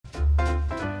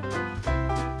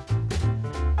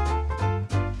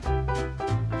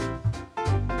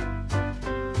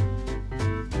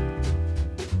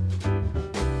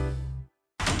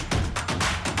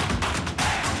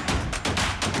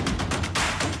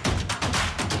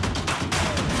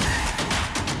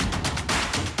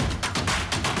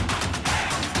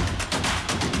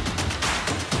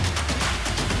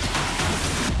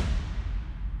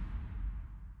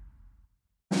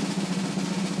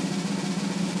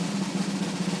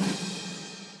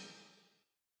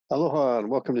Aloha and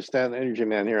welcome to Stan Energy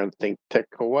Man here on Think Tech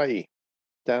Hawaii.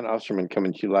 Stan Osterman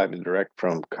coming to you live and direct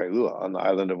from Kailua on the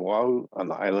island of Oahu, on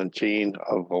the island chain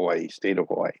of Hawaii, state of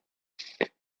Hawaii.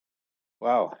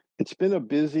 Wow, it's been a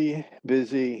busy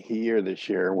year this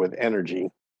year with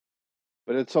energy,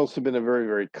 but it's also been a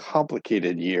very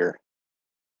complicated year.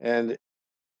 And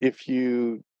if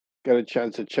you got a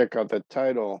chance to check out the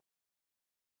title,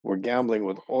 We're Gambling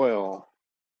with Oil,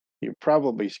 you're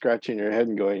probably scratching your head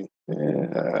and going,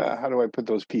 how do I put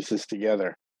those pieces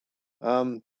together?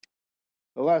 Um,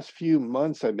 The last few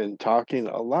months, I've been talking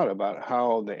a lot about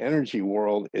how the energy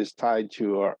world is tied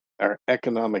to our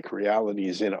economic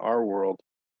realities in our world.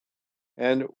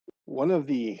 And one of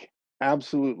the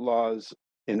absolute laws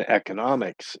in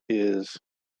economics is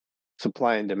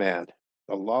supply and demand,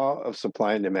 the law of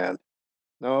supply and demand.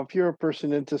 Now, if you're a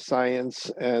person into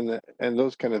science and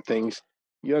those kind of things,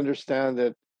 you understand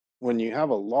that when you have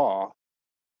a law,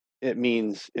 it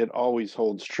means it always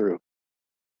holds true.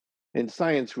 In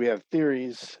science we have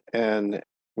theories and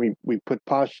we put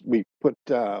postulated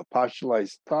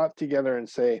thought together and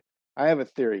say, I have a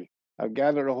theory, I've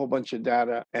gathered a whole bunch of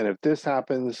data, and if this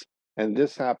happens and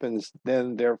this happens,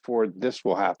 then therefore this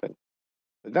will happen.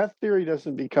 But that theory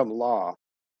doesn't become law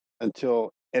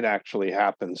until it actually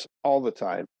happens all the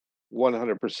time,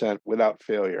 100% without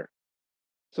failure.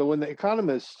 So when the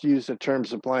economists use the term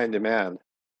supply and demand,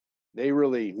 they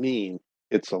really mean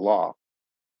it's a law.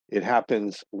 It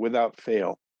happens without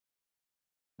fail.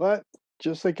 But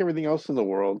just like everything else in the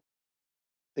world,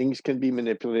 things can be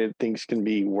manipulated, things can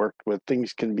be worked with,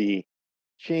 things can be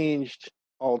changed,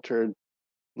 altered,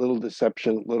 little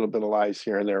deception, little bit of lies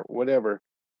here and there, whatever.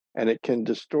 And it can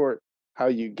distort how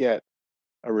you get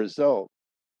a result,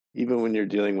 even when you're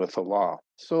dealing with the law.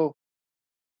 So,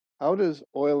 how does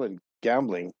oil and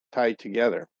gambling tie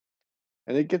together?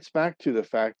 And it gets back to the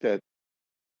fact that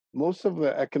most of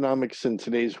the economics in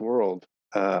today's world,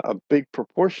 a big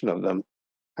proportion of them,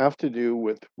 have to do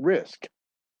with risk.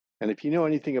 And if you know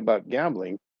anything about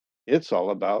gambling, it's all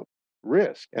about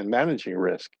risk and managing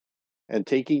risk and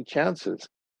taking chances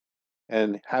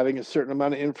and having a certain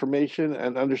amount of information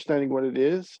and understanding what it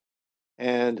is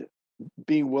and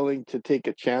being willing to take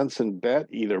a chance and bet,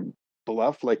 either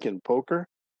bluff like in poker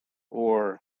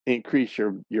or increase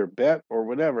your bet or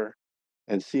whatever,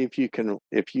 and see if you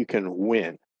can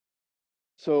win.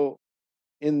 So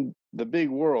in the big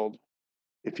world,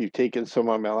 if you've taken some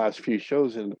of my last few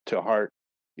shows into heart,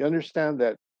 you understand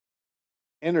that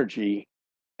energy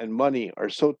and money are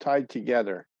so tied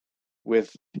together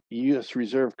with US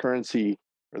reserve currency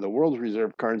or the world's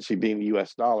reserve currency being the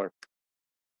US dollar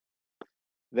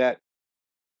that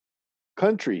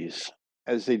countries,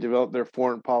 as they develop their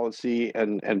foreign policy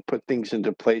and put things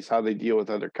into place, how they deal with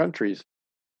other countries,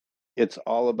 it's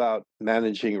all about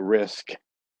managing risk.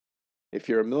 If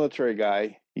you're a military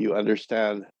guy, you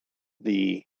understand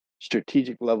the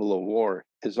strategic level of war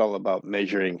is all about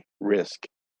measuring risk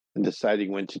and deciding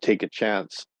when to take a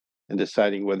chance and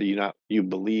deciding whether you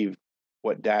believe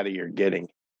what data you're getting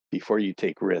before you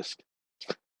take risk.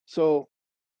 So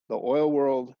the oil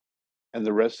world and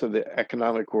the rest of the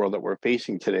economic world that we're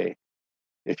facing today,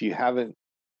 if you haven't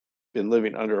been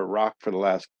living under a rock for the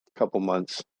last couple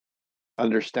months,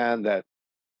 understand that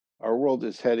our world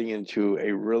is heading into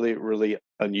a really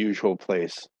unusual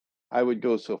place. I would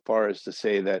go so far as to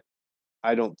say that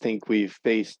I don't think we've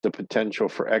faced the potential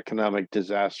for economic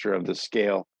disaster of the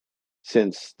scale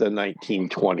since the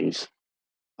 1920s.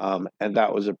 And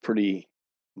that was a pretty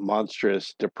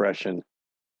monstrous depression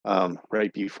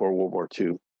right before World War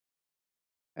II.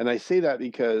 And I say that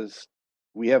because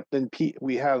we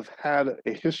have had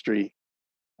a history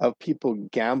of people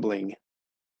gambling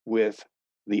with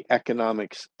the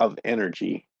economics of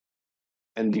energy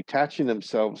and detaching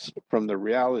themselves from the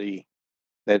reality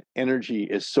that energy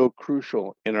is so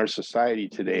crucial in our society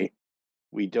today.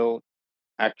 We don't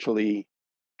actually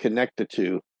connect the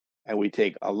two, and we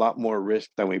take a lot more risk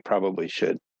than we probably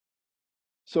should.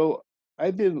 So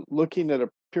I've been looking at a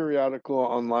periodical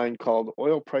online called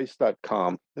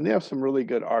oilprice.com, and they have some really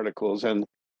good articles. And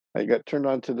I got turned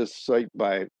on to this site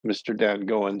by Mr. Dan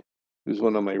Goen, who's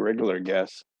one of my regular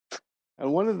guests.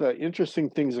 And one of the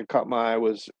interesting things that caught my eye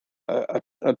was a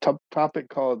topic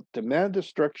called Demand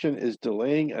Destruction is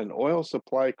Delaying an Oil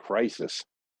Supply Crisis.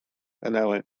 And I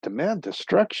went, Demand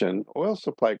destruction, oil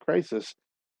supply crisis.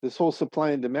 This whole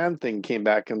supply and demand thing came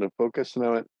back into focus. And I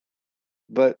went,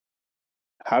 but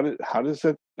how does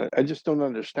it I just don't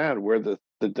understand where the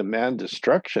demand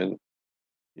destruction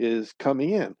is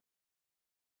coming in.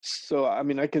 So I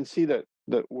mean I can see that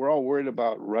we're all worried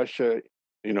about Russia,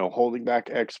 holding back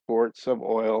exports of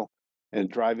oil. and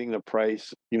driving the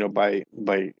price, by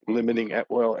limiting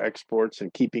oil exports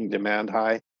and keeping demand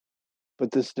high.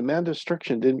 But this demand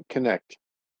destruction didn't connect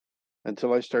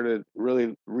until I started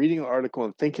really reading the article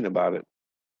and thinking about it.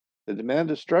 The demand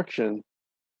destruction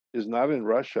is not in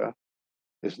Russia,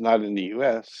 it's not in the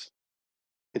US,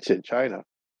 it's in China.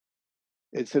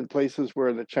 It's in places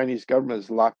where the Chinese government has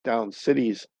locked down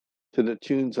cities to the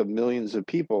tunes of millions of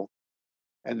people,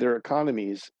 and their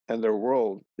economies and their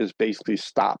world is basically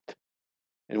stopped.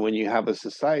 And when you have a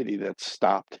society that's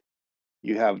stopped,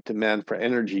 you have demand for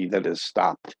energy that is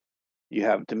stopped. You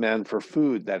have demand for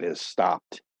food that is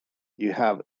stopped. You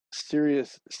have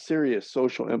serious, serious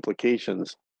social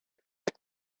implications.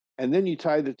 And then you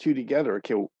tie the two together.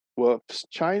 Okay, well, if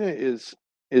China is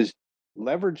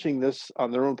leveraging this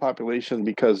on their own population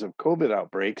because of COVID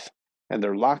outbreaks, and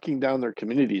they're locking down their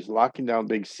communities, locking down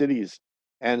big cities,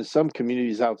 and some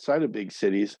communities outside of big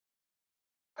cities,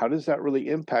 how does that really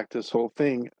impact this whole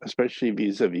thing, especially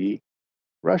vis-a-vis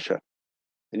Russia?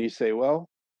 And you say, well,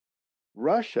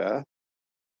 Russia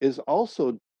is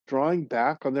also drawing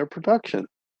back on their production.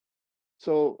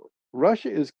 So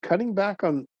Russia is cutting back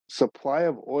on supply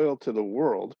of oil to the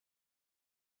world,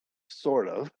 sort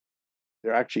of.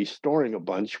 They're actually storing a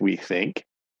bunch, we think.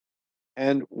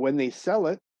 And when they sell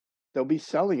it, they'll be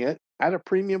selling it at a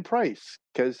premium price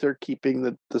because they're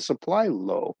keeping the supply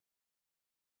low.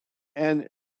 And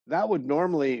that would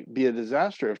normally be a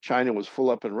disaster if China was full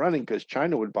up and running, because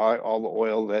China would buy all the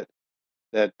oil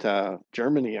that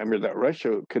Germany, that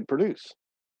Russia could produce.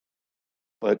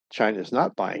 But China's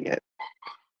not buying it.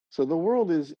 So the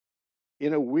world is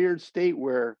in a weird state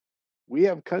where we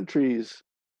have countries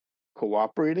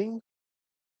cooperating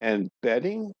and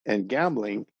betting and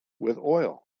gambling with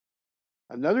oil.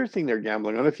 Another thing they're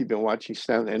gambling on, if you've been watching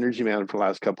Stand Energy Man for the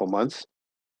last couple of months,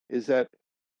 is that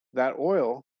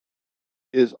oil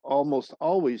is almost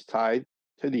always tied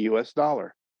to the US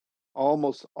dollar.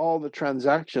 Almost all the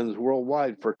transactions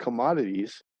worldwide for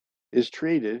commodities is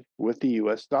traded with the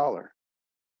US dollar.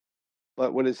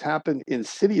 But what has happened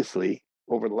insidiously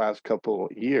over the last couple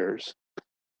of years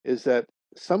is that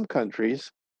some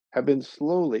countries have been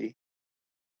slowly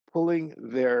pulling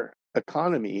their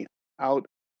economy out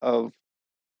of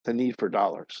the need for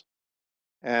dollars.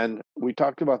 And we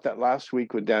talked about that last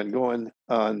week with Dan Goen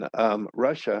on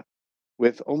Russia,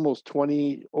 with almost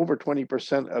over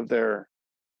 20% of their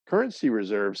currency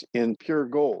reserves in pure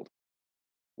gold,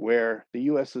 where the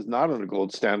US is not on a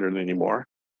gold standard anymore.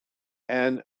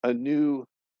 And a new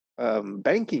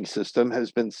banking system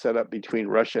has been set up between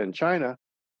Russia and China,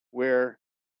 where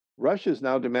Russia is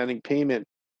now demanding payment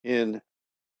in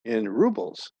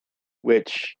rubles,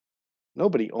 which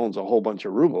nobody owns a whole bunch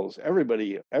of rubles.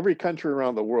 Every country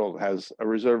around the world has a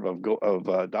reserve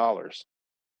of dollars,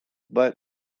 but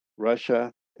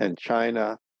Russia and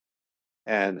China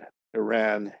and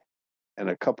Iran and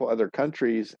a couple other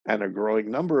countries and a growing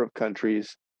number of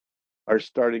countries are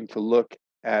starting to look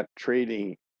at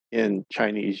trading in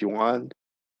Chinese yuan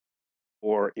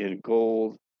or in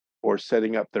gold, or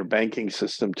setting up their banking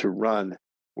system to run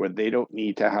where they don't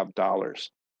need to have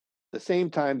dollars. At the same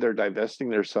time, they're divesting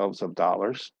themselves of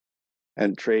dollars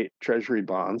and treasury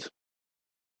bonds.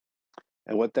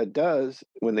 And what that does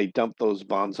when they dump those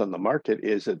bonds on the market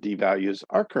is it devalues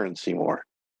our currency more.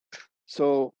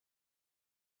 So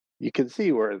you can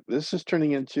see where this is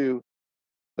turning into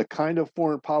the kind of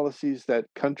foreign policies that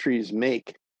countries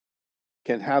make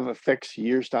can have effects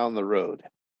years down the road,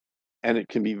 and it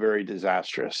can be very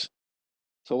disastrous.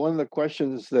 So one of the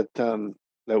questions that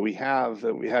we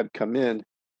had come in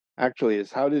actually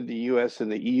is, how did the U.S.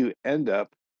 and the EU end up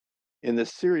in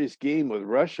this serious game with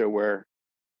Russia, where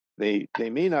they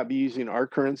may not be using our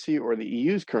currency or the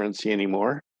EU's currency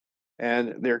anymore,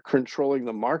 and they're controlling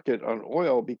the market on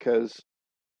oil because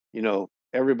a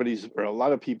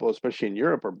lot of people, especially in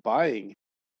Europe, are buying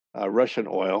Russian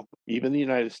oil. Even the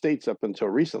United States, up until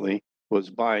recently,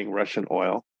 was buying Russian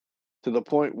oil, to the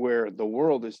point where the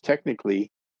world is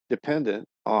technically dependent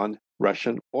on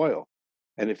Russian oil.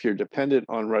 And if you're dependent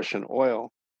on Russian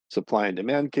oil, supply and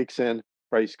demand kicks in,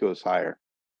 price goes higher.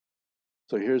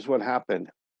 So here's what happened.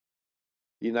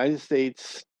 The United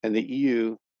States and the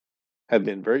EU have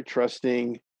been very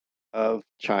trusting of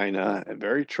China and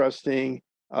very trusting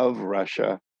of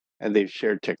Russia, and they've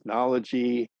shared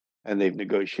technology, and they've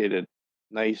negotiated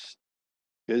nice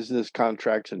business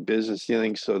contracts and business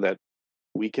dealings so that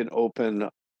we can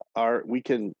we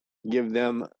can give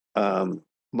them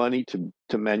money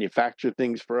to manufacture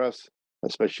things for us,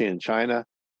 especially in China,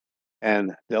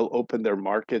 and they'll open their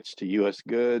markets to US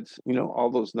goods,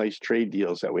 all those nice trade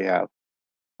deals that we have.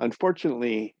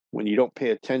 Unfortunately, when you don't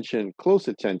pay close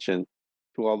attention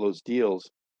to all those deals,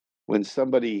 when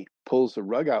somebody pulls the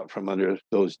rug out from under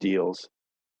those deals,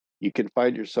 you can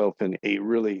find yourself in a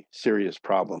really serious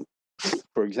problem.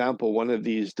 For example, one of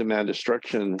these demand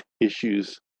destruction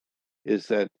issues is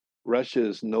that Russia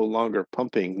is no longer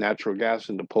pumping natural gas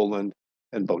into Poland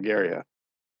and Bulgaria.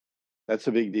 That's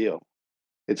a big deal.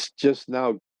 It's just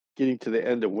now getting to the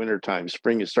end of wintertime.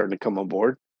 Spring is starting to come on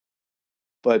board,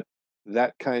 but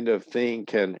that kind of thing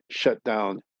can shut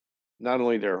down not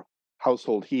only their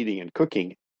household heating and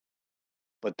cooking,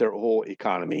 but their whole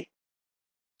economy.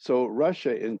 So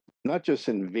Russia, in not just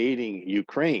invading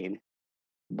Ukraine,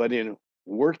 but in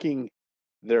working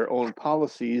their own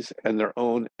policies and their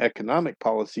own economic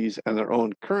policies and their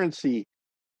own currency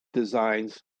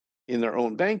designs in their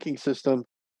own banking system,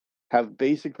 have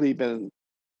basically been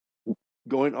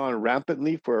going on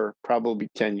rampantly for probably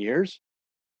 10 years.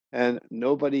 And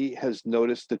nobody has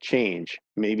noticed the change.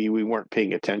 Maybe we weren't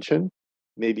paying attention.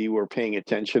 Maybe we're paying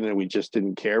attention and we just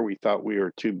didn't care. We thought we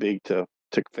were too big to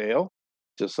fail,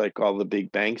 just like all the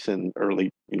big banks in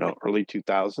early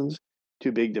 2000s,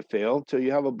 too big to fail till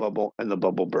you have a bubble and the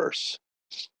bubble bursts.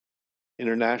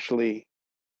 Internationally,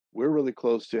 we're really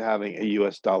close to having a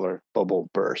US dollar bubble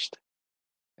burst.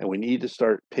 And we need to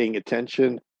start paying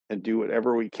attention and do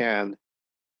whatever we can,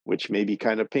 which may be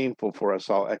kind of painful for us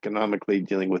all economically,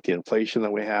 dealing with the inflation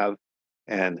that we have,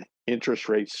 and interest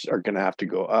rates are going to have to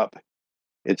go up.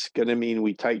 It's going to mean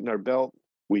we tighten our belt,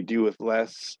 we do with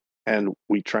less, and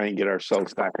we try and get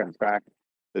ourselves back on track.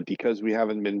 But because we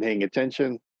haven't been paying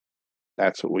attention,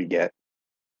 that's what we get.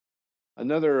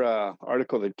 Another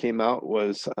article that came out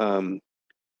was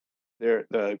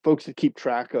the folks that keep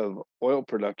track of oil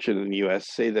production in the U.S.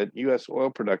 say that U.S.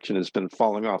 oil production has been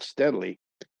falling off steadily,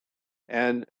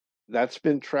 and that's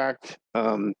been tracked.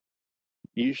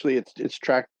 Usually, it's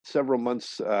tracked several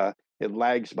months. It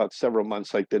lags about several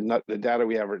months. Like the data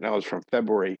we have right now is from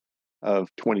February of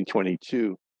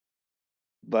 2022.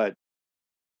 But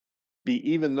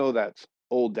even though that's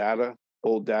old data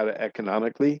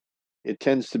economically, it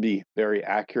tends to be very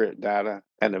accurate data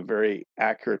and a very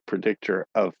accurate predictor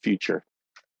of future.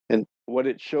 And what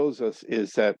it shows us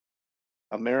is that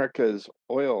America's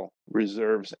oil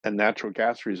reserves and natural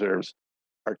gas reserves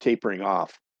are tapering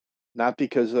off, not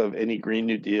because of any Green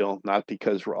New Deal, not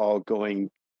because we're all going,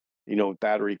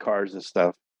 battery cars and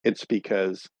stuff. It's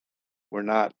because we're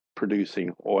not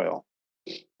producing oil.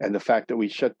 And the fact that we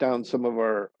shut down some of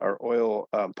our oil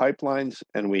pipelines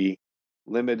and we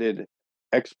limited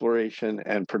exploration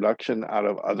and production out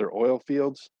of other oil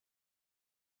fields,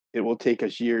 it will take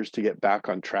us years to get back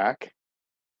on track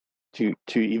to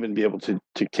even be able to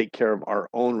take care of our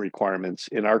own requirements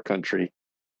in our country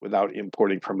without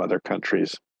importing from other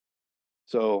countries.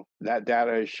 So that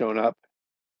data has shown up.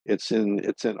 It's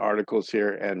in articles here,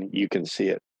 and you can see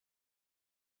it.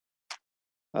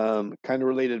 Kind of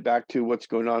related back to what's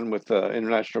going on with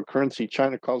international currency,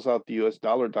 China calls out the US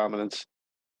dollar dominance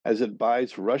as it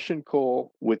buys Russian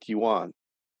coal with yuan.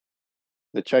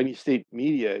 The Chinese state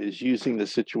media is using the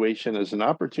situation as an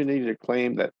opportunity to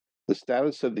claim that the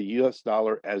status of the US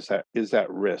dollar is at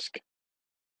risk.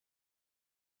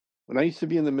 When I used to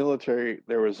be in the military,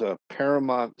 there was a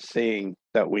paramount saying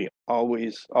that we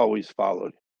always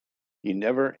followed. You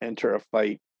never enter a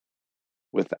fight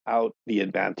without the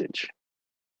advantage.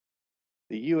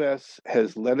 The US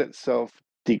has let itself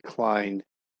decline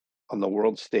on the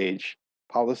world stage,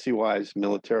 policy-wise,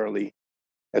 militarily,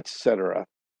 etc.,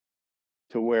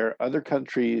 to where other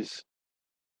countries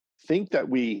think that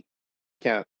we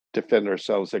can't defend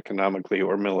ourselves economically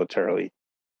or militarily.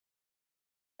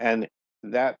 And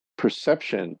that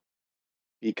perception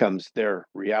becomes their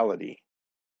reality.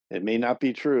 It may not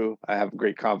be true. I have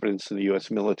great confidence in the US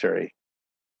military.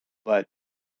 But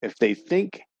if they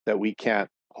think that we can't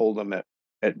hold them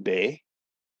at bay,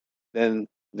 then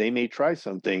they may try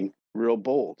something real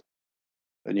bold.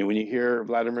 And when you hear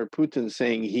Vladimir Putin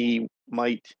saying he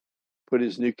might put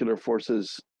his nuclear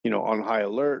forces, on high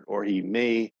alert, or he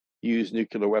may use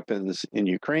nuclear weapons in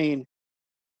Ukraine,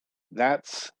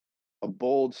 that's a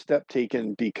bold step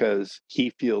taken because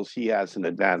he feels he has an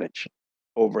advantage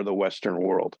over the Western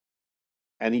world.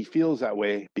 And he feels that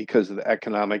way because of the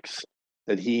economics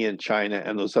that he and China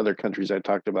and those other countries I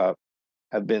talked about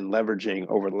have been leveraging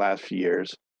over the last few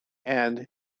years, and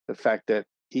the fact that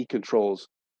he controls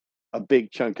a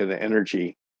big chunk of the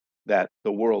energy that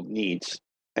the world needs,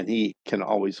 and he can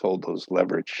always hold those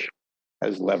leverage.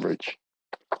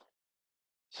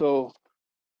 So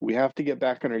we have to get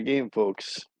back on our game,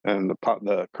 folks, and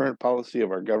the current policy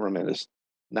of our government is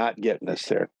not getting us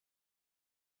there.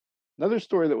 Another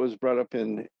story that was brought up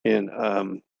in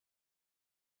the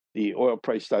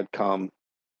oilprice.com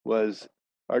was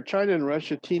are China and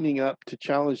Russia teaming up to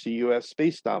challenge the US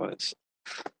space dominance?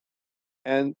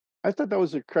 And I thought that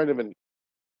was a kind of an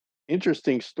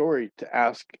interesting story to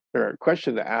ask, or a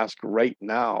question to ask right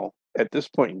now at this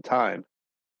point in time.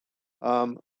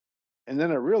 Um, and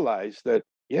then I realized that,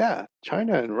 yeah,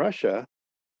 China and Russia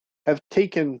have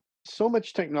taken so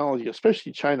much technology,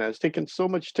 especially China has taken so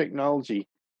much technology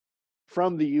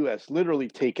from the US, literally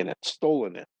taken it,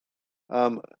 stolen it.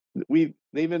 Um,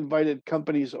 they've invited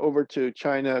companies over to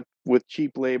China with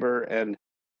cheap labor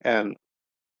and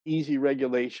easy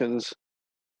regulations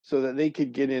so that they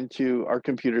could get into our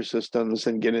computer systems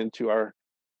and get into our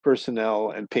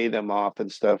personnel and pay them off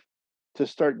and stuff to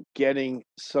start getting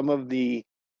some of the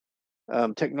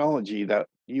technology that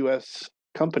US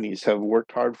companies have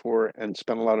worked hard for and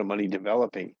spent a lot of money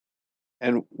developing.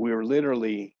 And we're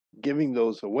literally giving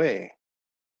those away.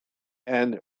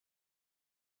 And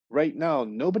right now,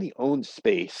 nobody owns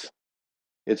space.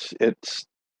 It's it's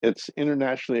it's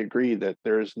internationally agreed that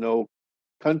there is no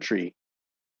country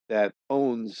that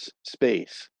owns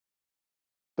space.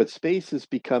 But space is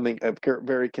becoming a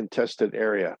very contested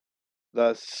area,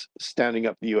 thus standing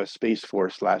up the US Space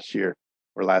Force last year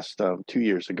or last 2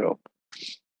 years ago.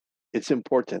 It's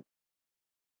important.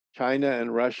 China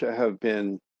and Russia have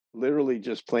been literally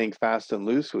just playing fast and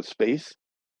loose with space.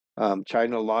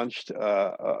 China launched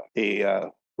a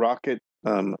rocket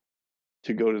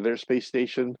to go to their space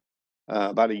station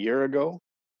about a year ago.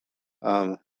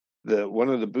 Um, the one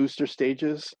of the booster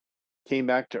stages came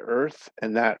back to Earth,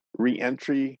 and that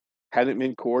re-entry hadn't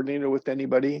been coordinated with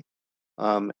anybody.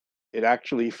 Um, it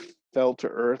actually fell to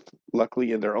Earth,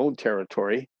 luckily in their own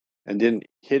territory, and didn't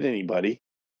hit anybody.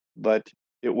 But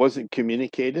it wasn't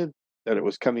communicated that it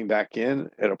was coming back in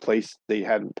at a place they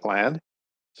hadn't planned.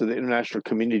 So the international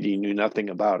community knew nothing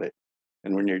about it.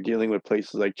 And when you're dealing with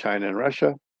places like China and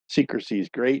Russia, secrecy is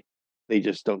great. They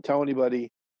just don't tell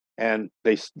anybody, and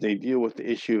they deal with the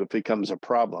issue if it becomes a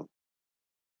problem.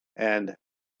 And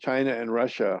China and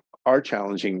Russia are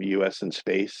challenging the US in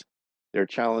space. They're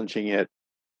challenging it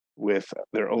with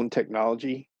their own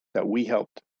technology that we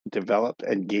helped develop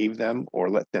and gave them or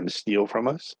let them steal from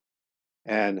us.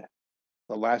 And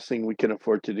the last thing we can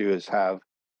afford to do is have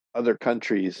other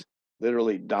countries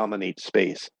literally dominate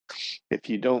space. If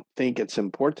you don't think it's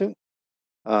important,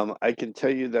 I can tell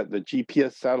you that the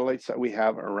GPS satellites that we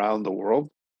have around the world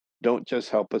don't just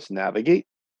help us navigate.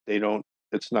 They don't,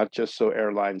 it's not just so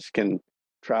airlines can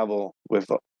travel with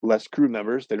less crew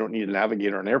members. They don't need a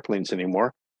navigator on airplanes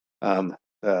anymore.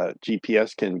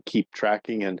 GPS can keep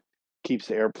tracking and keeps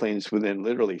the airplanes within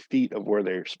literally feet of where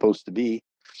they're supposed to be.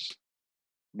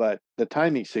 But the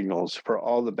timing signals for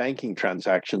all the banking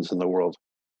transactions in the world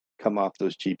come off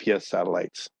those GPS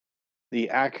satellites. The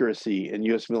accuracy in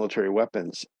US military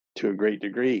weapons to a great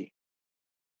degree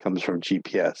comes from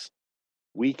GPS.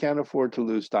 We can't afford to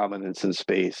lose dominance in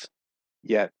space,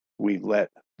 yet we've let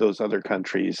those other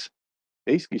countries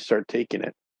basically start taking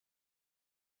it.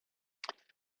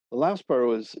 The last part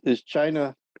was, is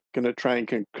China going to try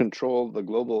and control the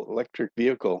global electric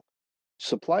vehicle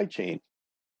supply chain?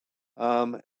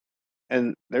 Um,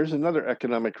 and there's another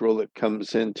economic rule that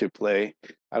comes into play.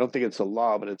 I don't think it's a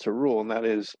law, but it's a rule, and that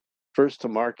is first to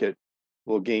market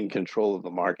will gain control of the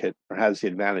market or has the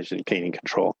advantage in gaining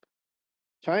control.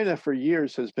 China for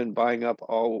years has been buying up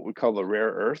all what we call the rare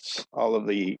earths, all of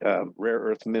the rare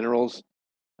earth minerals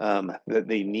that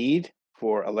they need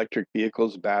for electric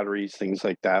vehicles, batteries, things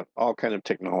like that, all kind of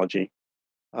technology,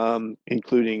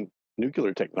 including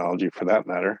nuclear technology for that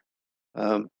matter.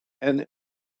 And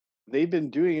they've been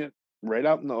doing it right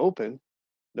out in the open.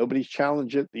 Nobody's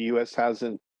challenged it. The US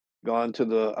hasn't gone to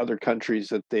the other countries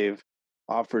that they've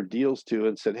offered deals to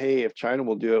and said, "Hey, if China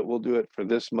will do it, we'll do it for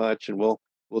this much and we'll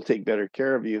take better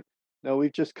care of you." No,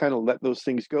 we've just kind of let those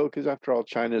things go because after all,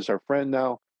 China is our friend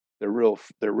now. They're real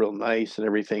nice and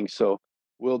everything. So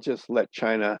we'll just let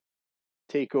China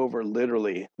take over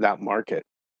literally that market.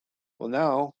 Well,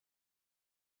 now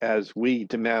as we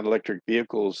demand electric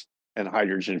vehicles and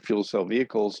hydrogen fuel cell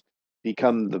vehicles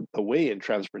become the way in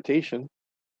transportation,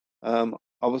 all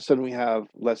of a sudden we have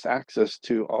less access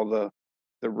to all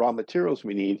the raw materials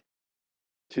we need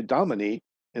to dominate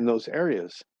in those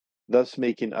areas, thus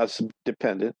making us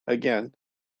dependent again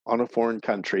on a foreign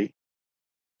country,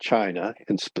 China,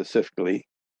 and specifically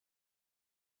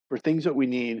for things that we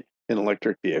need in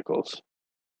electric vehicles.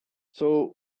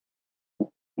 So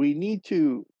we need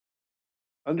to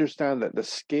understand that the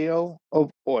scale of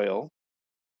oil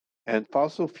and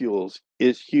fossil fuels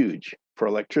is huge for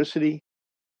electricity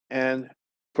and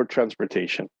for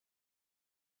transportation.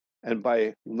 And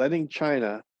by letting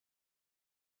China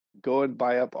go and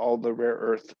buy up all the rare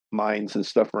earth mines and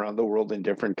stuff around the world in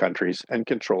different countries and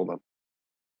control them.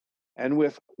 And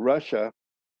with Russia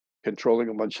controlling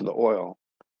a bunch of the oil,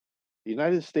 the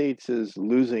United States is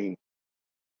losing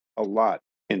a lot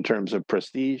in terms of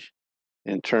prestige,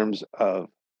 in terms of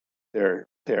their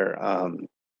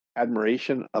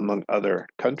admiration among other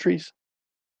countries,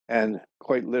 and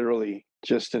quite literally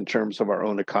just in terms of our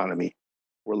own economy.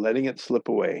 We're letting it slip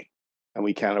away, and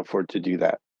we can't afford to do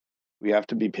that. We have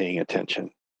to be paying attention.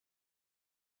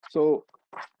 So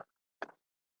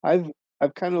I've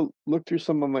I've kind of looked through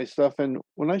some of my stuff, and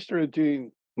when I started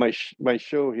doing my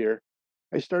show here,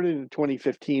 I started in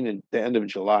 2015 at the end of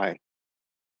July.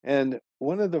 And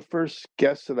one of the first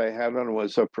guests that I had on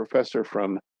was a professor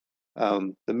from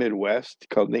the Midwest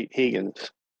called Nate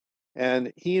Higgins,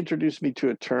 and he introduced me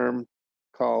to a term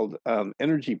called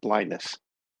energy blindness.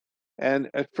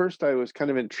 And at first, I was kind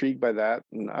of intrigued by that,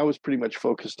 and I was pretty much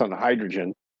focused on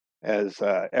hydrogen as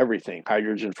everything: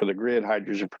 hydrogen for the grid,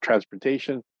 hydrogen for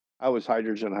transportation. I was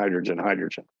hydrogen, hydrogen,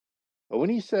 hydrogen. But when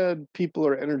he said people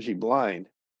are energy blind,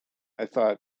 I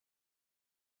thought,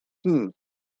 hmm.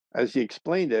 As he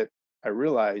explained it, I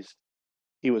realized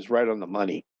he was right on the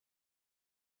money.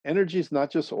 Energy is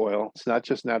not just oil, it's not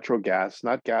just natural gas,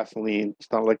 not gasoline, it's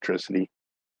not electricity.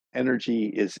 Energy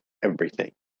is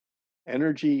everything.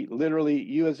 Energy, literally,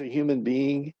 you as a human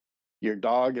being, your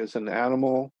dog as an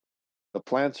animal, the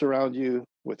plants around you,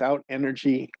 without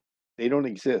energy, they don't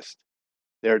exist.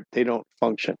 They don't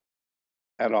function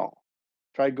at all.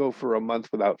 Try go for a month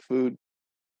without food.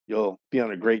 You'll be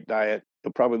on a great diet.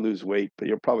 You'll probably lose weight, but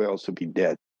you'll probably also be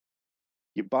dead.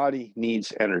 Your body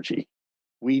needs energy.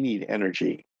 We need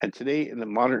energy. And today, in the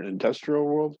modern industrial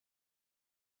world,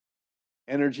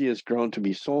 energy has grown to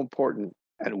be so important,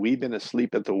 and we've been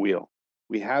asleep at the wheel.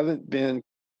 We haven't been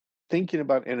thinking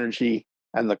about energy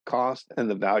and the cost and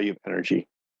the value of energy.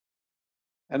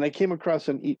 And I came across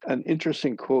an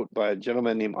interesting quote by a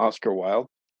gentleman named Oscar Wilde.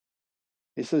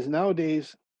 He says,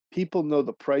 nowadays, people know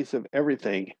the price of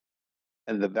everything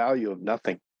and the value of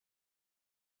nothing.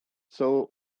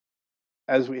 So,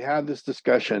 as we had this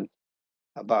discussion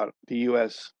about the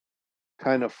US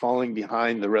kind of falling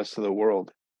behind the rest of the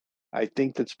world, I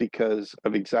think that's because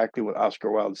of exactly what Oscar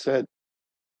Wilde said.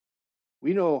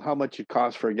 We know how much it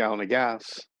costs for a gallon of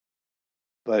gas,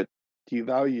 but do you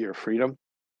value your freedom?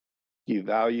 Do you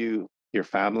value your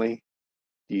family?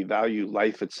 Do you value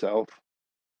life itself?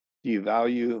 Do you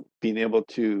value being able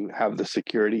to have the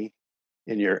security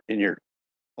in your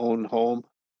own home?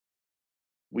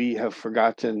 We have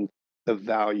forgotten the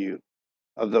value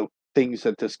of the things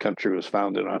that this country was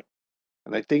founded on.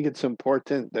 And I think it's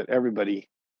important that everybody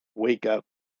wake up,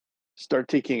 start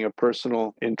taking a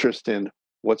personal interest in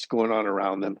what's going on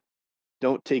around them.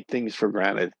 Don't take things for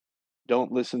granted.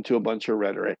 Don't listen to a bunch of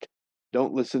rhetoric.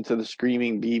 Don't listen to the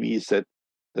screaming BBs that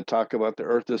talk about the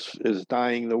earth is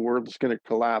dying, the world's going to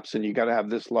collapse, and you got to have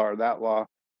this law or that law,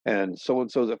 and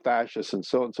so's a fascist, and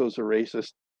so's a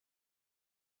racist.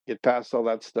 Get past all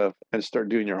that stuff and start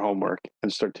doing your homework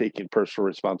and start taking personal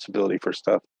responsibility for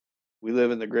stuff. We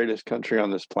live in the greatest country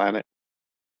on this planet,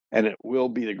 and it will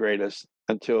be the greatest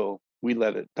until we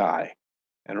let it die.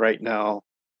 And right now,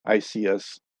 I see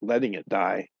us letting it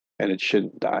die, and it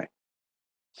shouldn't die.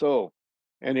 So,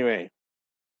 anyway,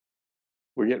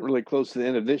 we're getting really close to the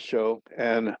end of this show,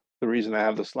 and the reason I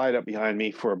have the slide up behind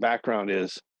me for a background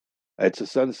is it's a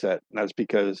sunset, and that's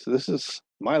because this is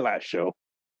my last show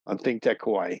on Think Tech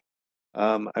Hawaii.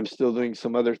 I'm still doing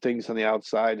some other things on the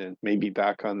outside and maybe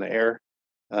back on the air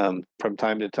from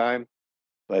time to time,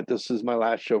 but this is my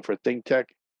last show for Think Tech.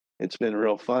 It's been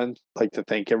real fun. I'd like to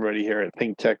thank everybody here at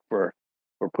Think Tech for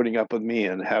putting up with me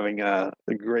and having a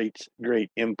great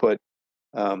input.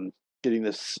 Getting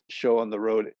this show on the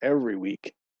road every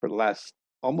week for the last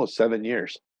almost 7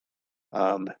 years.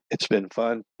 It's been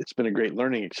fun. It's been a great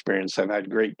learning experience. I've had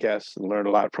great guests and learned a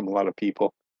lot from a lot of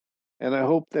people. And I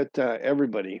hope that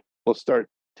everybody will start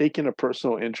taking a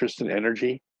personal interest in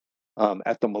energy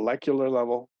at the molecular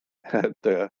level, at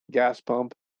the gas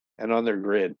pump, and on their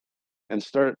grid, and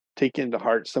start taking to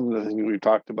heart some of the things we've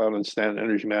talked about on Stand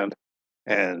Energy Man,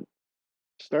 and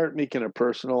start making a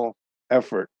personal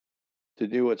effort to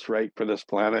do what's right for this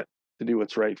planet, to do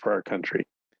what's right for our country.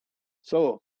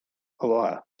 So,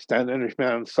 aloha. Stand Energy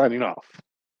Man signing off.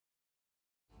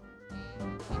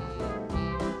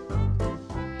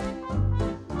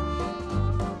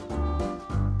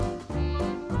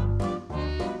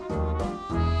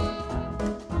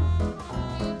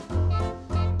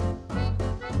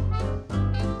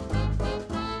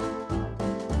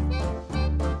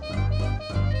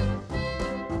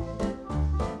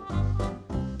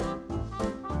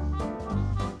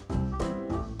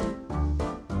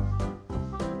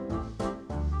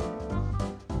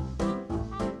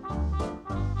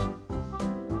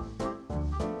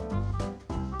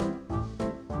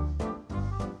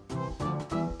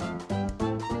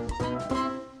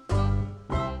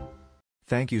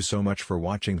 Thank you so much for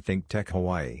watching Think Tech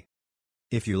Hawaii.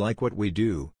 If you like what we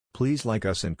do, please like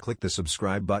us and click the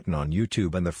subscribe button on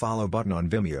YouTube and the follow button on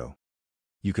Vimeo.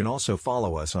 You can also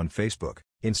follow us on Facebook,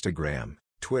 Instagram,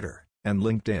 Twitter, and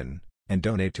LinkedIn, and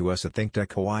donate to us at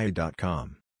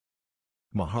thinktechhawaii.com.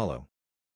 Mahalo.